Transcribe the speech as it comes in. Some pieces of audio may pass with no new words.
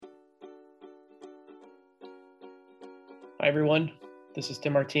Hi, everyone. This is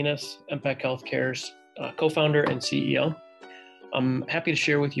Tim Martinez, MPAC Healthcare's co-founder and CEO. I'm happy to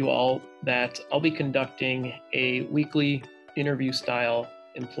share with you all that I'll be conducting a weekly interview-style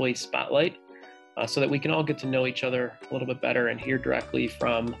employee spotlight so that we can all get to know each other a little bit better and hear directly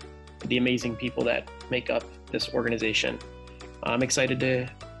from the amazing people that make up this organization. I'm excited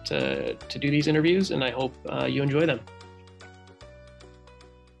to do these interviews, and I hope you enjoy them.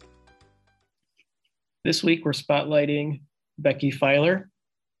 This week, we're spotlighting Becky Feiler,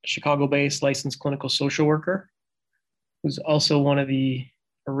 a Chicago-based licensed clinical social worker, who's also one of the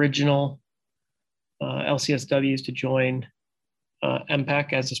original LCSWs to join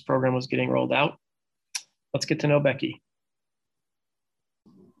MPAC as this program was getting rolled out. Let's get to know Becky.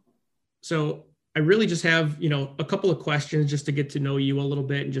 So I really just have, a couple of questions just to get to know you a little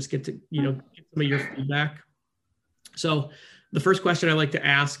bit and just get to, get some of your feedback. So the first question I like to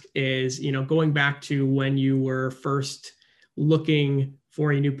ask is, going back to when you were first looking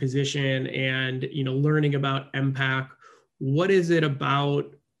for a new position and, learning about MPAC, what is it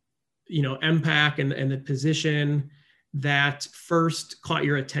about, MPAC and the position that first caught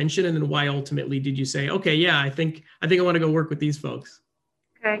your attention? And then why ultimately did you say, okay, yeah, I think I want to go work with these folks?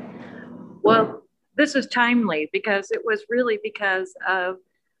 Okay. Well, this is timely because it was really because of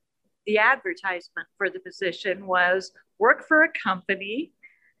the advertisement for the position was work for a company,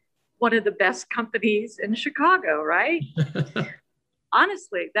 one of the best companies in Chicago, right?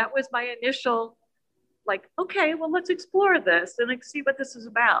 Honestly, that was my initial, okay, well, let's explore this and see what this is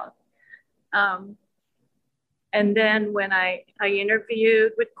about. And then when I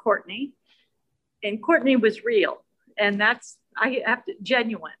interviewed with Courtney, and Courtney was real, and I have to,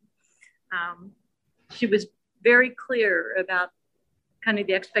 genuine. She was very clear about kind of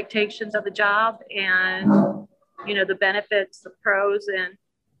the expectations of the job and, the benefits, the pros, and,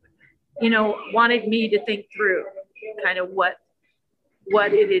 wanted me to think through kind of what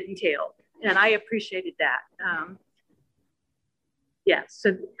it entailed. And I appreciated that. Yes.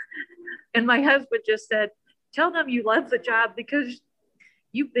 And my husband just said, tell them you love the job because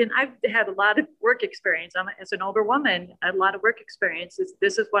I've had a lot of work experience. As an older woman, a lot of work experience.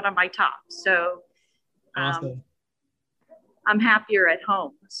 This is one of my tops. So awesome. I'm happier at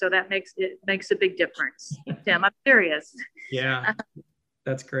home. So that makes a big difference. Tim, I'm serious. Yeah,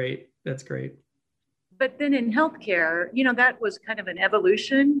 that's great. That's great. But then in healthcare, that was kind of an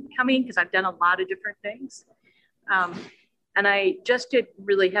evolution coming because I've done a lot of different things. And I just didn't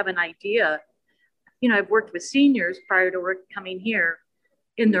really have an idea. I've worked with seniors prior to coming here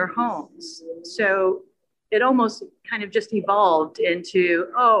in their homes. So it almost kind of just evolved into,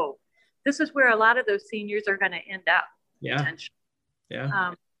 this is where a lot of those seniors are going to end up. Yeah.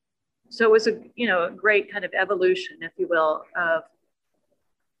 Yeah. So it was a great kind of evolution, if you will, of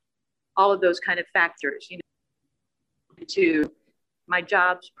all of those kind of factors, to my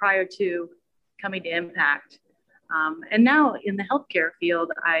jobs prior to coming to Impact. And now in the healthcare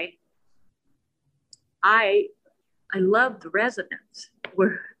field, I love the residents.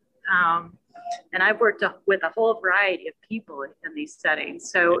 And I've worked with a whole variety of people in these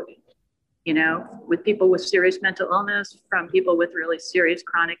settings. So, with people with serious mental illness, from people with really serious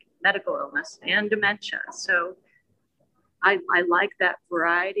chronic medical illness and dementia. So I like that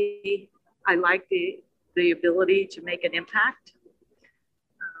variety. I like the ability to make an impact.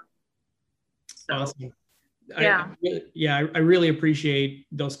 Awesome. Yeah. I really appreciate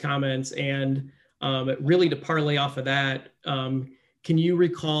those comments. And really to parlay off of that, can you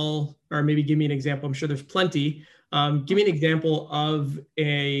recall, or maybe give me an example? I'm sure there's plenty. Give me an example of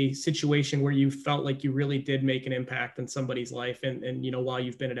a situation where you felt like you really did make an impact in somebody's life and while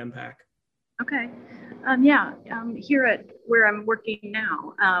you've been at MPAC. Okay. Here at where I'm working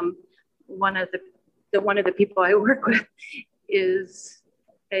now, one of the people I work with is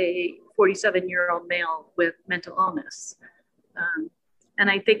a 47-year-old male with mental illness. And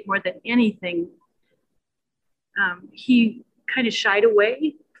I think more than anything, he kind of shied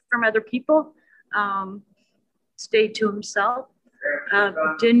away from other people, stayed to himself,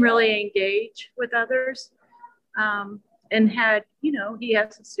 didn't really engage with others, and had, he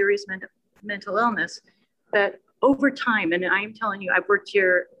has a serious mental illness that over time, and I'm telling you, I've worked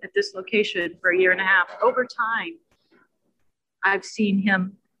here at this location for 1.5 years, over time, I've seen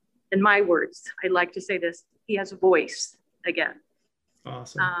him, in my words, I like to say this, he has a voice again.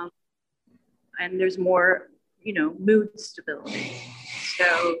 Awesome. And there's more, mood stability.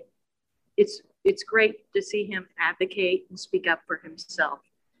 So it's great to see him advocate and speak up for himself.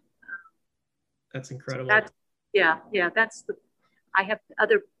 That's incredible. I have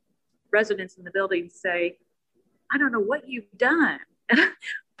other residents in the building say, I don't know what you've done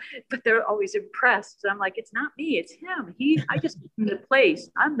but they're always impressed. And I'm like, it's not me, it's him. I just in the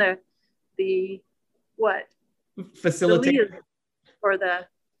place. I'm the what? Facilitator. Or the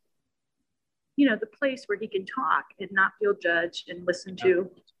place where he can talk and not feel judged and listen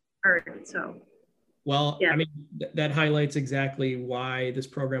to heard. So well, yeah. I mean, that highlights exactly why this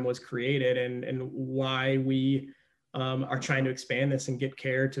program was created and why we are trying to expand this and get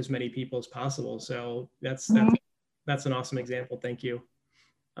care to as many people as possible. So that's an awesome example. Thank you.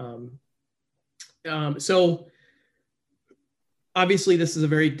 So obviously this is a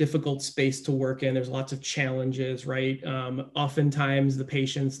very difficult space to work in. There's lots of challenges, right? Oftentimes the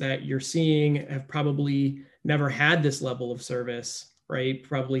patients that you're seeing have probably never had this level of service, right?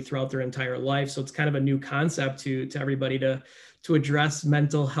 Probably throughout their entire life. So it's kind of a new concept to everybody to address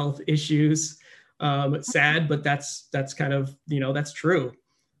mental health issues. Sad, but that's kind of, that's true.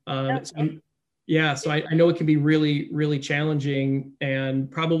 So I know it can be really, really challenging and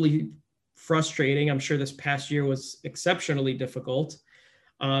probably frustrating. I'm sure this past year was exceptionally difficult.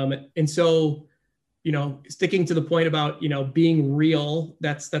 And so, sticking to the point about, being real,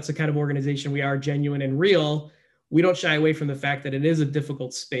 that's the kind of organization we are, genuine and real. We don't shy away from the fact that it is a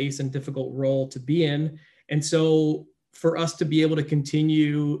difficult space and difficult role to be in. And so for us to be able to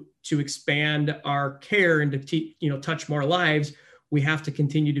continue to expand our care and to touch more lives, we have to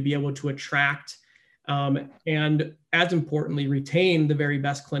continue to be able to attract and as importantly, retain the very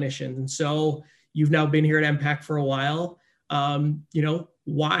best clinicians. And so you've now been here at MPAC for a while.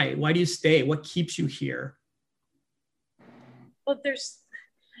 Why? Why do you stay? What keeps you here? Well,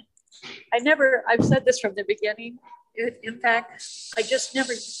 I've said this from the beginning. In fact, I just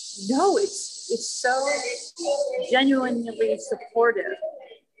never know. It's so genuinely supportive.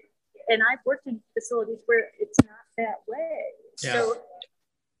 And I've worked in facilities where it's not that way. Yeah. So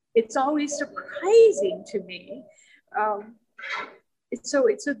it's always surprising to me.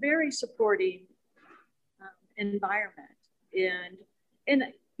 It's a very supporting environment. And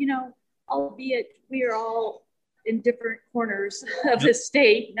albeit we are all in different corners of the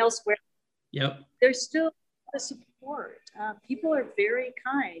state and elsewhere, there's still a support. People are very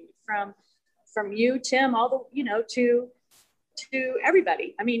kind from you, Tim, all the, to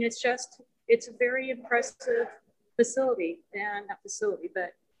everybody. I mean, it's a very impressive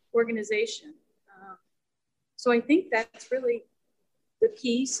organization. So I think that's really the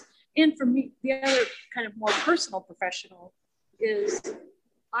piece. And for me, the other kind of more personal professional is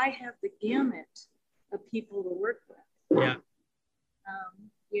I have the gamut of people to work with. Yeah.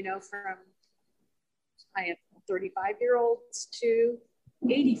 From I have 35-year-olds to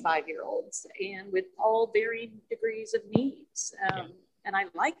 85-year-olds, and with all varying degrees of needs. And I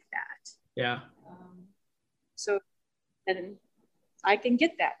like that. Yeah. And I can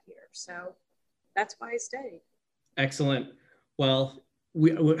get that here. So that's why I stay. Excellent. Well,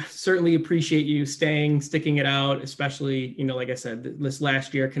 we certainly appreciate you sticking it out, especially, like I said, this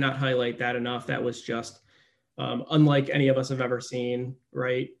last year, cannot highlight that enough. That was just unlike any of us have ever seen,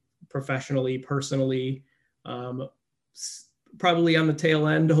 right? Professionally, personally, probably on the tail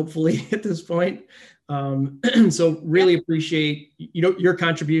end, hopefully at this point. So really appreciate, your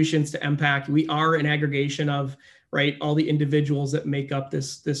contributions to MPAC. We are an aggregation of, right, all the individuals that make up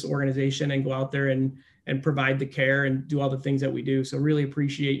this organization and go out there and provide the care and do all the things that we do. So really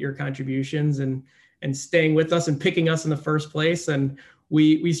appreciate your contributions and staying with us and picking us in the first place. And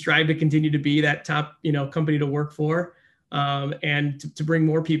we strive to continue to be that top, company to work for, and to bring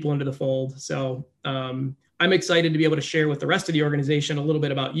more people into the fold. So I'm excited to be able to share with the rest of the organization a little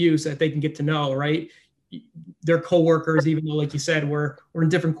bit about you so that they can get to know, right, their coworkers, even though, like you said, we're in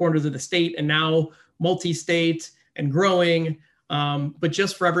different corners of the state and now multi-state and growing. But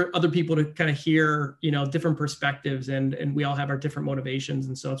just for other people to kind of hear, different perspectives, and we all have our different motivations.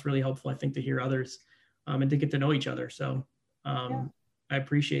 And so it's really helpful, I think, to hear others and to get to know each other. So I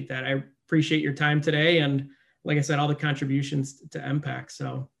appreciate that. I appreciate your time today. And like I said, all the contributions to MPAC.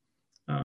 So